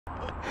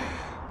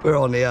We're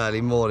on the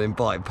early morning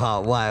Bike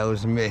Park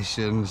Wales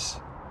missions.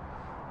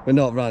 We're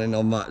not running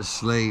on much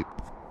sleep.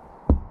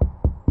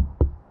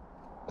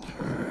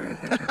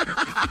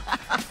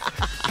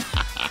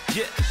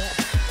 Yeah.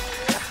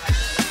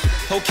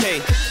 Okay.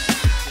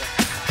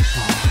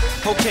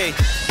 Okay.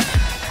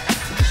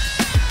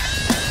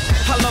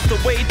 I love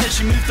the way that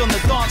she moved on the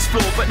dance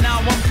floor, but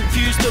now I'm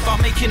confused about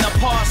making a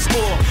pass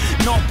score.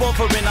 Not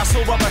bothering, I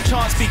saw her a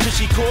chance because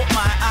she caught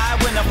my eye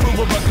when I threw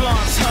her a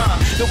glance,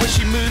 The way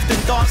she moved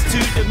and danced to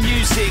the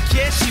music,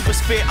 yeah, she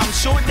was fit, I'm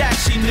sure that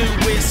she knew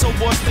it. So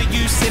what's the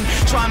use in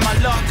trying my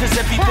luck, cause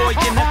every boy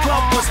in the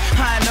club was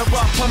eyeing her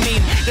up. I mean,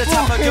 the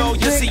type of girl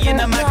you see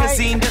in a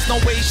magazine, there's no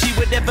way she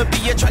would ever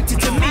be attracted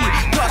to me.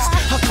 Plus,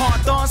 I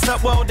can't dance that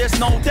well, there's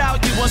no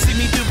doubt. You won't see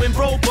me doing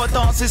robot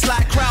dances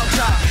like Crouch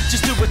Out.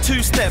 Just do a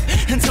two-step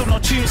until no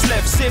tunes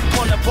left. Sip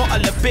on a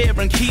bottle of beer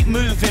and keep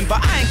moving,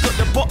 but I ain't got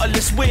the bottle,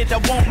 it's weird, I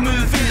won't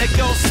move in. The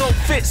girl's so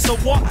fit, so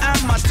what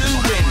am I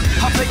doing?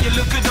 I bet you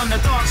look good on the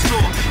dance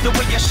floor. The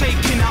way you're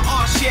shaking that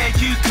ass, yeah,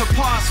 you could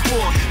pass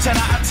for 10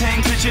 out of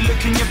 10, cause you're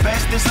looking your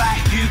best. It's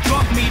like you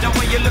got me, the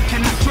way you're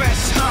looking that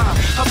dress,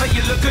 I bet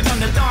you look good on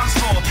the dance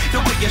floor.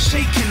 The way you're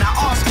shaking that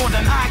ass, more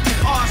than I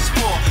could ask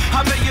for.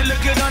 I bet you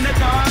look good on the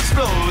dance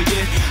floor,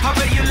 yeah. I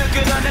bet you look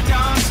good on the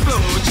dance floor.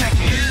 Check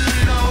it,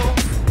 you know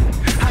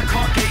I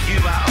can't get you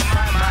out of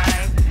my mind.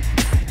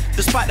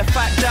 Despite the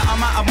fact that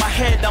I'm out of my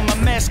head, I'm a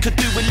mess. Could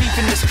do with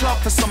leaving this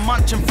club for some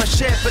munch and fresh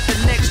air, but the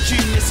next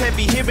tune is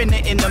heavy, hearing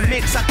it in the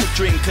mix. I could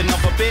drink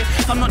another beer,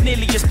 I'm not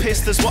nearly as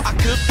pissed as what I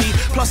could be.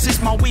 Plus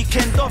it's my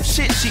weekend off,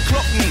 shit, she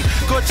clocked me.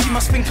 God, she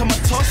must think I'm a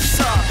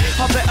tosser.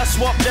 I better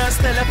swap the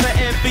Stella for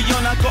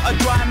Evian. I got a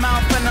dry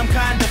mouth and I'm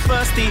kinda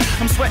thirsty.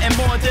 I'm sweating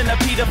more than a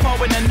paedophile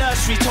in the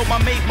nursery. Told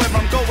my mate where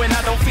I'm going,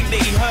 I don't think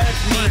that he heard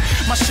me.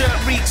 My shirt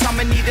reeks,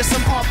 I'ma need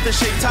some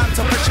aftershave. Time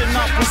to freshen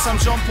up with some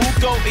Jean-Paul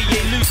Gaultier.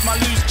 Yeah, lose my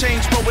loose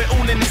change, but we're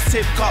all in this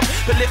tip cup.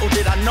 But little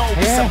did I know,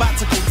 it's about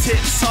to go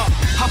tits up.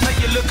 I bet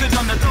you look good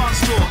on the dance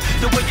floor.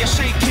 The way you're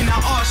shaking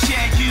that ass,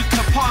 yeah, you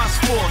could pass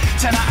for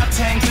 10 out of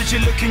 10, cause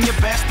you're looking your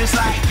best. It's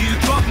like you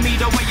got me,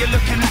 the way you're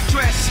looking that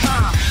dress,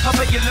 I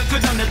bet you look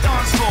good on the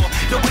dance floor.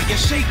 The way you're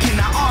shaking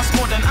that ass,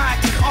 more than I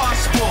could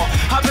ask for.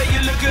 I bet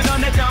you look good on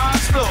the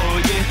dance floor,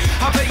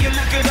 yeah. I bet you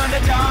look good on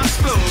the dance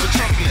floor.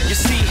 Check it. You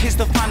see, here's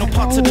the final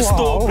part to the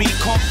story.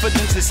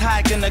 Confidence is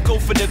high, gonna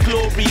go for the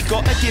glory.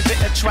 Gotta give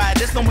it a try,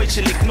 there's no way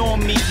she'll ignore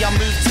me. I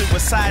moved to a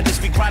side as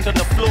we grind on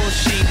the floor.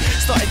 She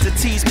started to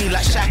tease me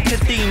like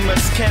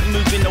Shakademus. Kept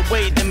moving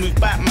away, then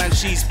moved back, man,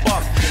 she's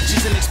buff.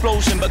 She's an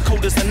explosion, but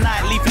cold as the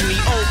night, leaving me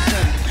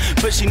open.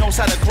 But she knows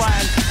how to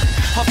grind.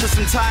 After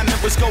some time it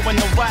was going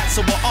alright,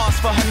 so I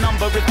asked for her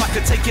number if I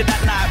could take it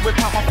that night. Whip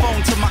out my phone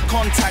to my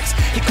contacts,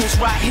 it goes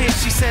right here.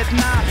 She said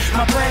nah,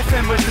 my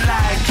boyfriend would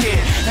like it,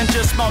 and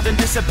just smiled and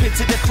disappeared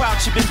to the crowd.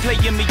 She been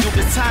playing me all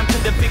the time,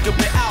 couldn't figure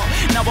it out.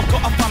 Now I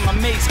gotta find my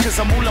mates, cause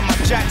I'm all on my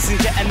jacks,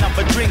 and get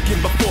another drinking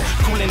before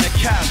calling a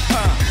cab.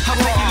 I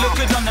bet you look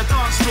good on the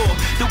dance floor.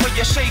 The way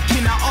you're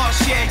shaking that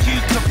ass, yeah, you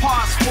could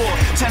pass for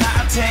 10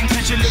 out of 10,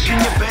 cause you're looking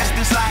your best.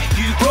 It's like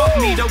you got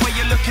me, the way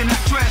you're looking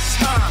that dress,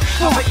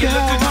 I bet you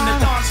look good on the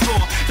dance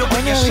floor. The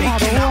way you're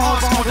shaking that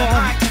ass, more than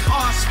I could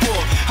ask for.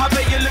 I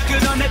bet you look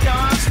good on the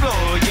dance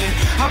floor,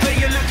 yeah. I bet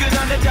you look good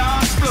on the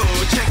dance floor.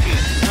 Check it,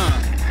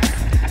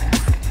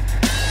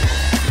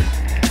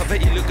 I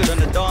bet you look good on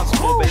the dance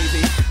floor,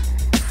 baby.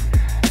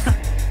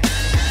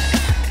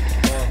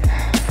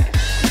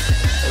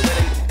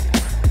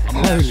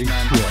 Holy shit.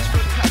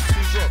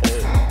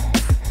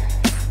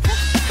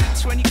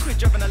 20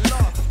 quid, you're having a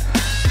laugh.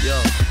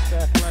 Yo.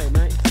 Fair play,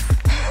 mate.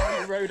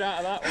 You rode out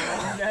of that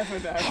one, never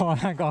know. Oh,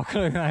 I ain't got a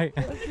clue, mate.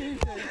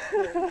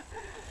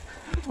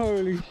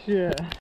 Holy shit.